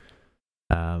 Coutinho,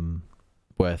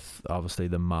 with obviously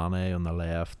the Mane on the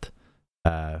left,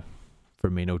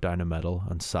 Firmino down the middle,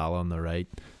 and Salah on the right.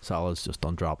 Salah's just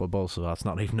undroppable, so that's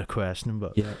not even a question.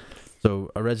 But yeah.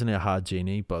 So originally I had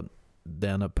Genie, but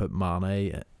then I put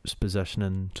Mane's position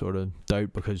in sort of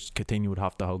doubt, because Coutinho would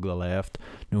have to hug the left,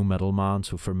 no middleman,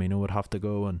 so Firmino would have to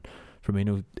go. And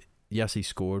Firmino, yes, he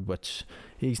scored, which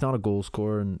he's not a goal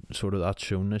scorer, and sort of that's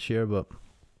shown this year, but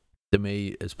to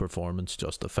me his performance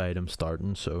justified him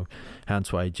starting, so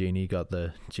hence why Genie got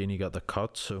the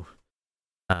cut. So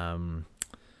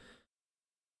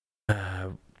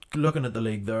looking at the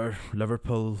league there,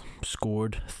 Liverpool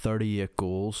scored 38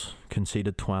 goals,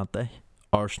 conceded 20.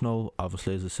 Arsenal,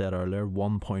 obviously, as I said earlier,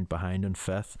 1 point behind in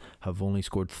 5th, have only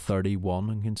scored 31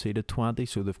 and conceded 20,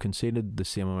 so they've conceded the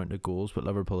same amount of goals, but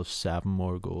Liverpool have 7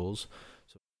 more goals.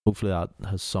 So hopefully that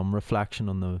has some reflection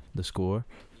on the score.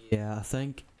 Yeah, I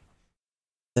think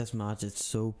this match, it's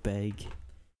so big,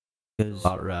 because a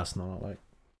lot of resting on it, like,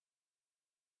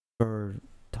 for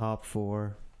top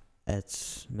 4,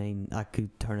 that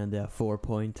could turn into a 4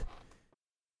 point,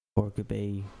 or it could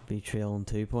be trailing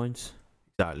 2 points.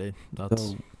 Exactly.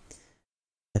 That's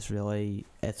So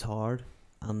it's hard,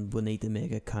 and we need to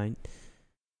make it count,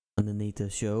 and they need to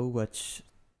show, which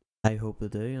I hope they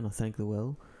do, and I think they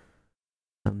will.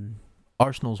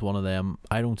 Arsenal's one of them.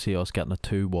 I don't see us getting a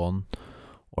 2-1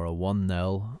 or a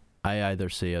 1-0. I either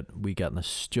see we getting a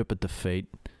stupid defeat,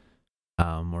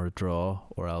 or a draw,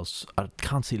 or else I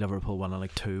can't see Liverpool winning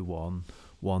like 2-1,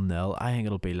 1-0. I think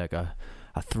it'll be like a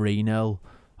 3-0,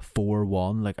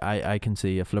 4-1. Like, I can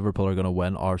see if Liverpool are going to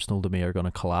win, Arsenal to me are going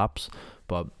to collapse.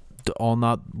 But on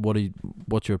that,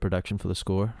 what's your prediction for the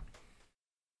score?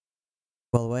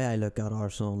 Well, the way I look at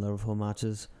Arsenal and Liverpool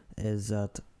matches is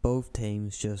that both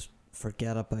teams just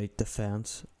forget about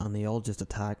defence and they all just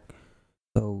attack.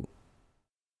 So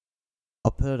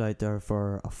I'll put it out there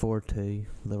for a 4-2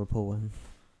 Liverpool win.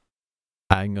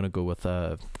 I'm going to go with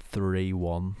a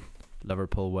 3-1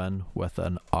 Liverpool win with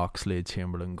an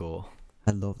Oxlade-Chamberlain goal.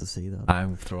 I'd love to see that.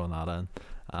 I'm throwing that in.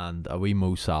 And a wee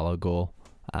Mo Salah goal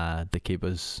to keep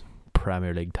his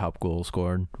Premier League top goal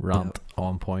scoring rant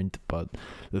on point. But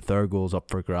the third goal's up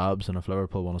for grabs, and if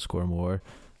Liverpool want to score more,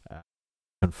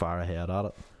 can far ahead at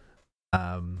it.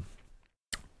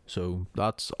 So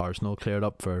that's Arsenal cleared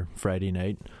up for Friday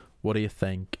night. What do you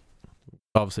think?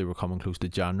 Obviously we're coming close to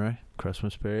January,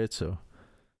 Christmas period, so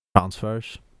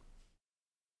transfers.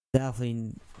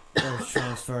 Definitely there's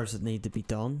transfers that need to be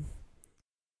done.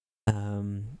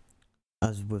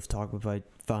 As we've talked about,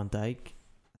 Van Dijk,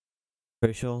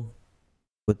 crucial.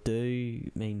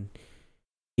 He's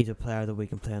a player that we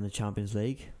can play in the Champions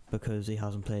League, because he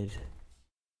hasn't played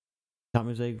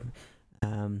Champions League.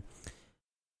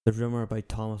 The rumour about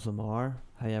Thomas Lemar,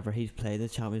 however, he's played the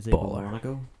Champions League a while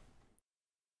ago.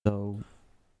 So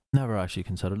never actually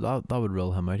considered that. That would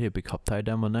rule him out. He'd be cup tied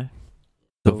then, wouldn't he?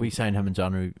 So if we sign him in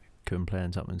January, couldn't play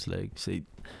in Champions League. See,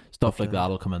 stuff like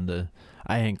that'll come into.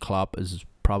 I think Klopp is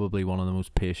probably one of the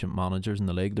most patient managers in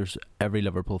the league. There's every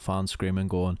Liverpool fan screaming,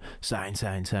 going, sign,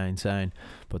 sign, sign, sign.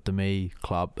 But to me,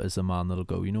 Klopp is the man that'll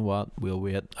go, you know what, we'll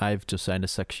wait. I've just signed a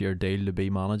 6-year deal to be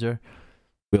manager.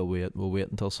 We'll wait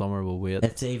until summer, we'll wait.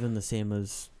 It's even the same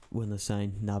as when they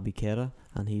signed Naby Keita,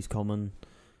 and he's coming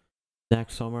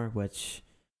next summer, which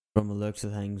from the looks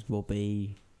of things will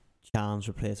be Chan's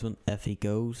replacement if he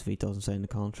doesn't sign the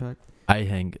contract. I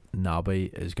think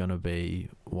Naby is going to be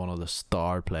one of the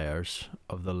star players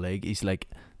of the league. He's like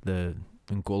the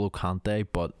N'Golo Kante,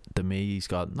 but to me he's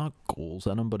got not goals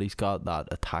in him, but he's got that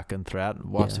attacking threat.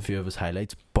 Watched a few of his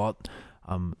highlights, but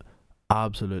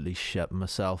absolutely shitting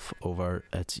myself over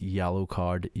it's yellow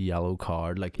card.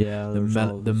 Like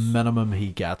the minimum he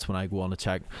gets when I go on a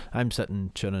check. I'm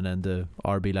sitting tuning into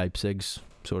RB Leipzig's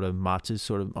sort of matches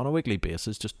sort of on a weekly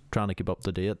basis, just trying to keep up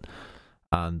to date,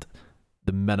 and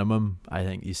the minimum I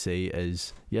think you see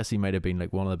is, yes, he might have been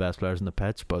like one of the best players in the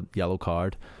pitch, but yellow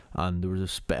card. And there was a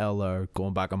spell there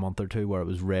going back a month or two where it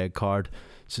was red card,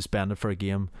 suspended for a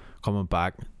game, coming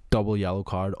back, double yellow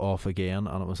card, off again,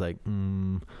 and it was like,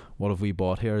 what have we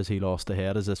bought here? Has he lost the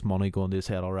head? Is this money going to his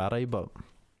head already? But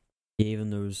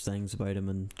even there was things about him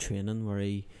in training where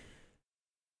he,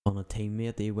 on a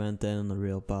teammate, he went in on a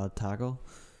real bad tackle.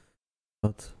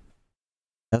 But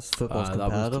that's football's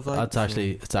competitive.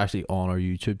 It's actually on our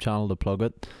YouTube channel, to plug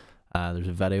it. There's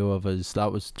a video of his,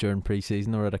 that was during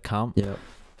pre-season or at a camp. Yeah.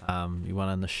 He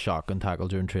went in the shocking tackle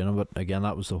during training, but again,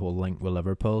 that was the whole link with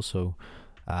Liverpool. So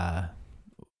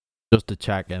just to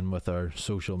check in with our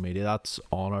social media, that's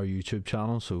on our YouTube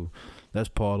channel. So this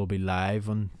pod will be live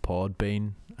on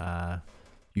Podbean,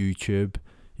 YouTube.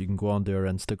 You can go on to our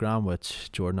Instagram,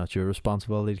 which, Jordan, that's your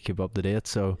responsibility to keep up to date.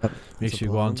 So make sure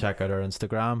you go and check out our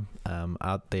Instagram,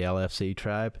 at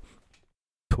theLFCtribe,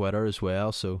 Twitter as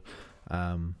well. So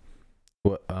on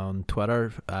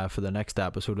Twitter, for the next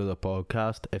episode of the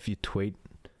podcast, if you tweet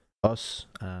us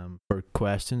for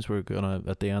questions, we're gonna,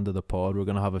 at the end of the pod, we're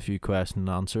gonna have a few question and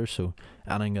answers. So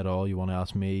anything at all you want to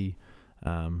ask me,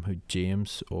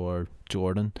 James or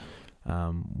Jordan,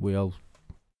 we'll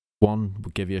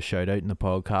give you a shout out in the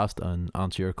podcast and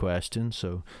answer your question.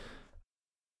 So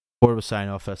before we sign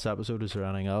off this episode, is there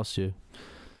anything else you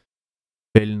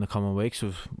feel in the coming weeks?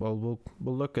 We'll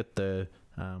look at the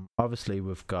obviously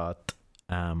we've got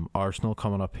Arsenal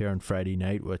coming up here on Friday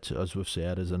night, which, as we've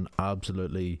said, is an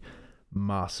absolutely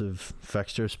massive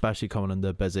fixture, especially coming in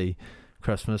the busy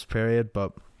Christmas period.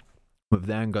 But we've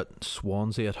then got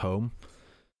Swansea at home.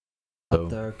 So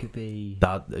there could be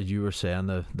that, as you were saying,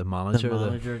 the manager. The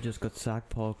manager just got sacked,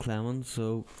 Paul Clemens.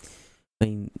 So, I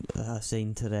mean, I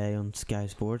seen today on Sky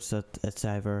Sports that it's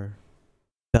either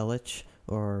Bilic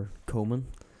or Coman.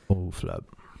 Oh, flip.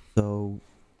 So,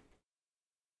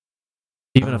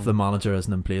 even if the manager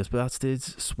isn't in place, but that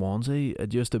stage, Swansea,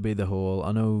 it used to be the whole,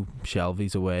 I know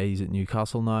Shelby's away, he's at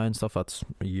Newcastle now and stuff, that's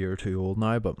a year or two old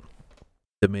now, but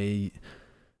to me,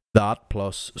 that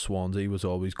plus Swansea was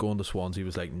always, going to Swansea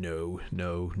was like no,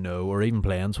 or even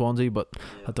playing Swansea, but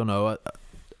I don't know,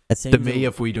 to me,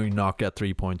 if we do not get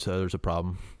 3 points, there's a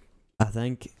problem. I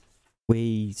think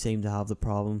we seem to have the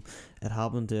problem. It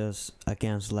happened to us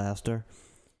against Leicester.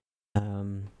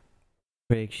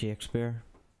 Craig Shakespeare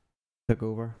took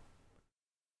over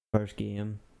first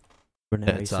game.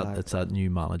 It's that new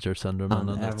manager syndrome,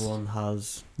 and everyone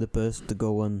has the boost to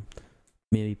go and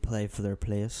maybe play for their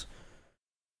place.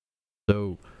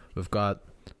 So we've got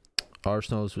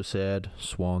Arsenal, as we said,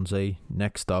 Swansea.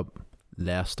 Next up,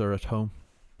 Leicester at home.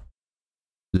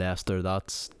 Leicester,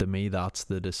 that's, to me, that's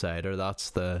the decider.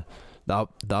 That's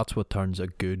what turns a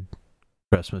good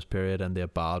Christmas period into a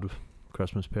bad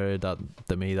Christmas period. That,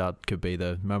 to me, that could be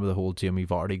remember the whole Jamie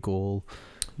Vardy goal.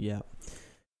 Yeah.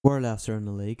 Where Leicester in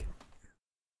the league?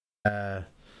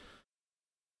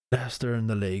 Leicester in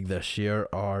the league this year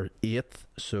are 8th,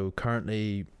 so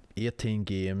currently 18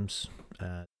 games,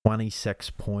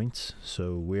 26 points,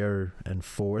 so we're in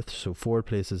 4th, so 4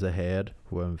 places ahead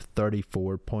with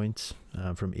 34 points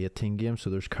from 18 games, so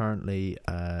there's currently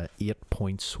a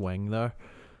 8-point swing there.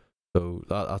 So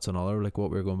that's another, like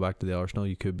what we were going back to the Arsenal,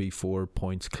 you could be 4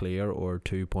 points clear or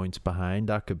 2 points behind.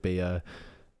 That could be a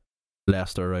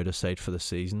Leicester out of sight for the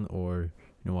season, or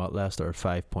you know what, Leicester are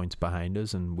 5 points behind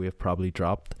us and we've probably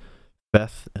dropped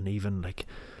 5th. And even like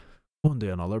going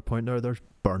to another point there's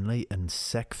Burnley in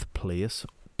 6th place,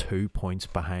 2 points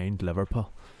behind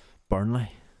Liverpool.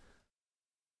 Burnley,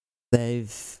 there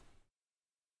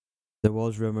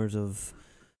was rumours of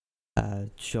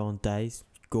Sean Dyche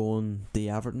going to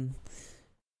Everton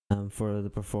for the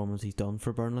performance he's done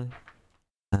for Burnley,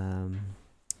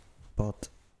 but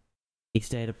he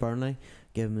stayed at Burnley,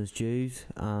 gave him his dues,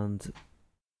 and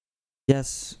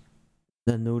yes,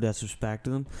 and no disrespect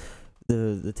to them,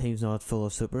 the team's not full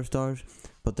of superstars,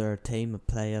 but they're a team that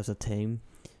play as a team,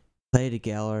 play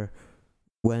together,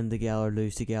 win together,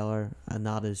 lose together, and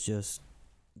that is just,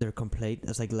 they're complete.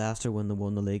 It's like Leicester when they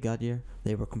won the league that year,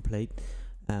 they were complete,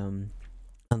 and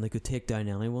they could take down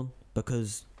anyone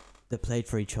because they played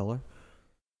for each other.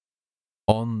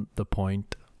 On the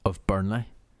point of Burnley,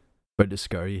 about to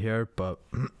scare you here, but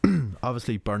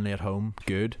obviously Burnley at home,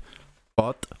 good,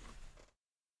 but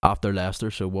after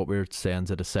Leicester, so what we're saying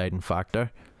is a deciding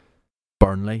factor,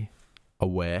 Burnley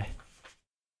away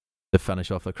to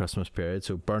finish off the Christmas period.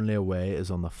 So Burnley away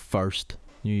is on the first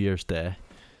New Year's Day.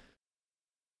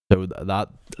 So that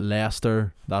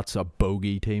Leicester, that's a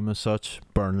bogey team as such.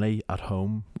 Burnley at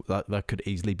home, that could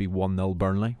easily be 1-0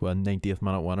 Burnley with a 90th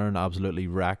minute winner and absolutely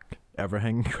wreck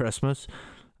everything Christmas.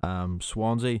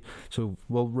 Swansea, so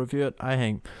we'll review it. I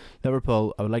think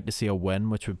Liverpool, I would like to see a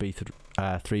win, which would be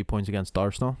 3 points against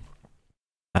Arsenal.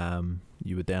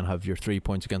 You would then have your 3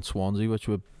 points against Swansea, which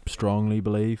would strongly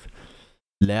believe.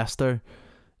 Leicester,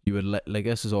 you would like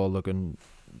this is all looking,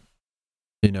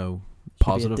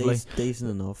 positively.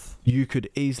 Decent enough. You could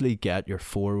easily get your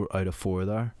 4 out of 4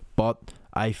 there, but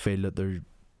I feel that there's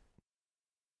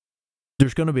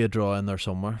going to be a draw in there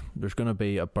somewhere. There's going to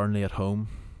be a Burnley at home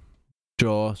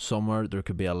draw somewhere. There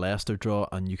could be a Leicester draw,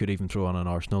 and you could even throw on an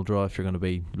Arsenal draw if you're going to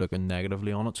be looking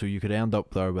negatively on it. So you could end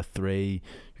up there with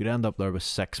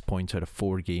 6 points out of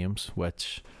 4 games,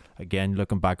 which again,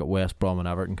 looking back at West Brom and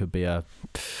Everton, could be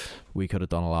we could have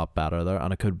done a lot better there,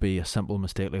 and it could be a simple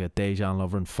mistake like a Dejan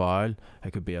Lovren foul.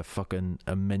 It could be a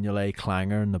Mignolet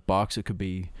clanger in the box. It could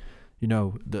be,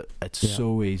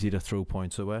 so easy to throw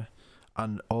points away,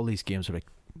 and all these games are like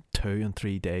 2 and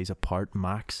 3 days apart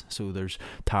max, so there's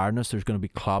tiredness, there's going to be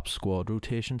Klopp's squad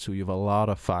rotation, so you have a lot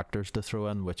of factors to throw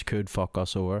in which could fuck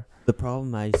us over. The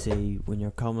problem I see when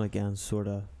you're coming against sort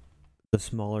of the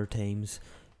smaller teams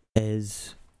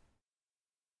is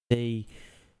they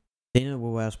know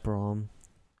with West Brom,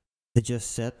 they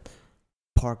just sit,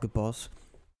 park the bus,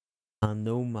 and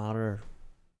no matter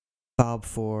Fab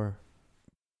 4,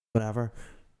 whatever,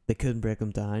 they couldn't break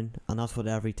them down, and that's what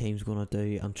every team's going to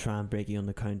do, and try and break you on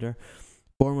the counter.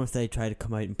 Bournemouth, they tried to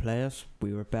come out and play us,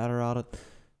 we were better at it,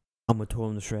 and we tore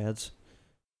them to shreds.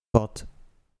 But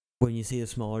when you see the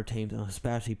smaller teams, and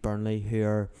especially Burnley, who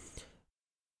are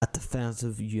a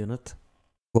defensive unit,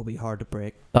 will be hard to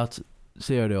break.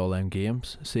 See out of all them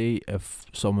games, see if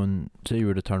you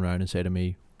were to turn around and say to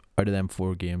me, out of them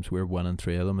 4 games, we're winning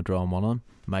 3 of them and drawing 1 of them,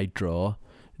 my draw,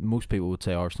 most people would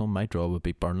say Arsenal, my draw would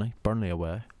be Burnley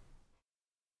away.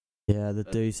 Yeah, they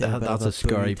do say that's a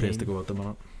scary place to go at the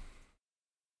moment.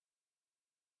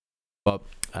 But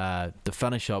to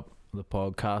finish up the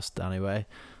podcast anyway,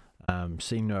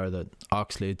 seeing now that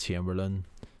Oxlade-Chamberlain,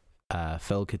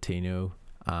 Phil Coutinho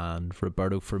and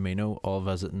Roberto Firmino all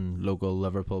visiting local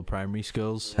Liverpool primary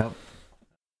schools. Yep.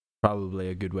 Probably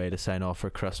a good way to sign off for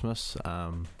Christmas.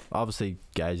 Obviously,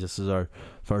 guys, this is our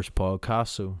first podcast,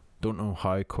 so don't know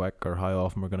how quick or how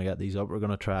often we're going to get these up. We're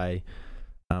going to try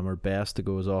our best to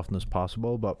go as often as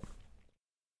possible, but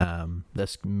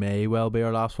this may well be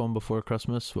our last one before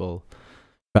Christmas. We'll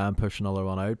try and push another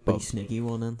one out, but sneaky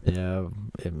one in. Yeah,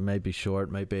 it might be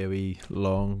short, might be a wee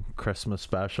long Christmas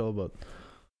special, but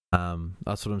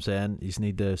that's what I'm saying. You just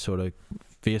need to sort of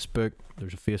Facebook.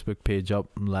 There's a Facebook page up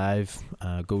live.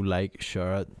 Go like,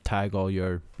 share it, tag all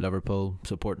your Liverpool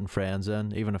supporting friends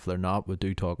in. Even if they're not, we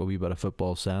do talk a wee bit of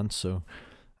football sense, so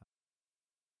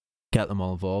get them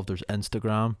all involved. There's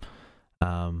Instagram.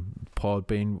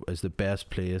 Podbean is the best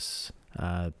place.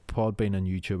 Podbean and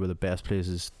YouTube are the best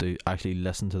places to actually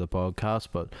listen to the podcast,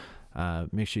 but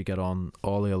make sure you get on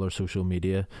all the other social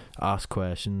media, ask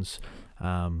questions,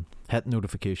 hit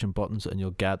notification buttons, and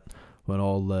you'll get when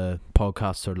all the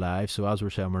podcasts are live. So as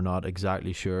we're saying, we're not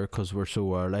exactly sure because we're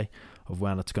so early of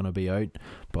when it's going to be out,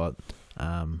 but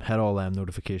hit all them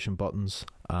notification buttons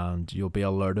and you'll be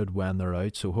alerted when they're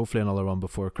out. So hopefully another one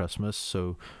before Christmas.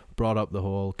 So brought up the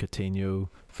whole Coutinho,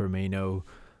 Firmino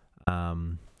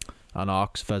and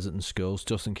Ox visiting schools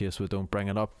just in case we don't bring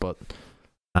it up, but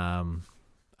I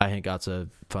think that's a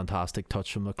fantastic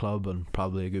touch from the club and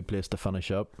probably a good place to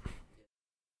finish up.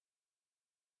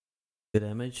 Good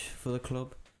image for the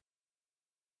club.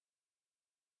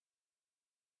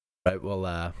 Right, well,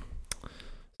 as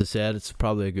I said, it's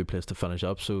probably a good place to finish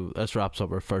up. So this wraps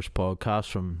up our first podcast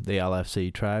from the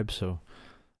theLFCtribe. So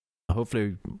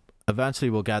hopefully, eventually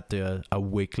we'll get to a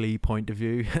weekly point of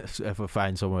view if we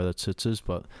find somewhere that suits us.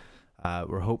 But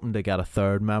we're hoping to get a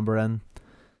third member in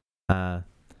to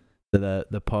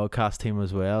the podcast team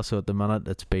as well. So at the minute,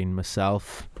 it's been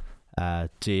myself,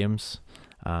 James,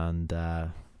 and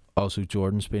also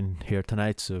Jordan's been here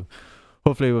tonight, so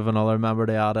hopefully we have another member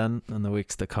to add in the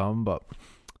weeks to come. But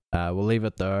we'll leave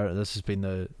it there. This has been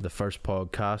the first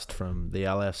podcast from the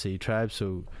LFC tribe.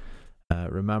 So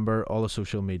remember all the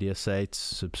social media sites,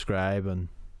 subscribe and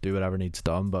do whatever needs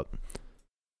done. But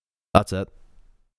that's it.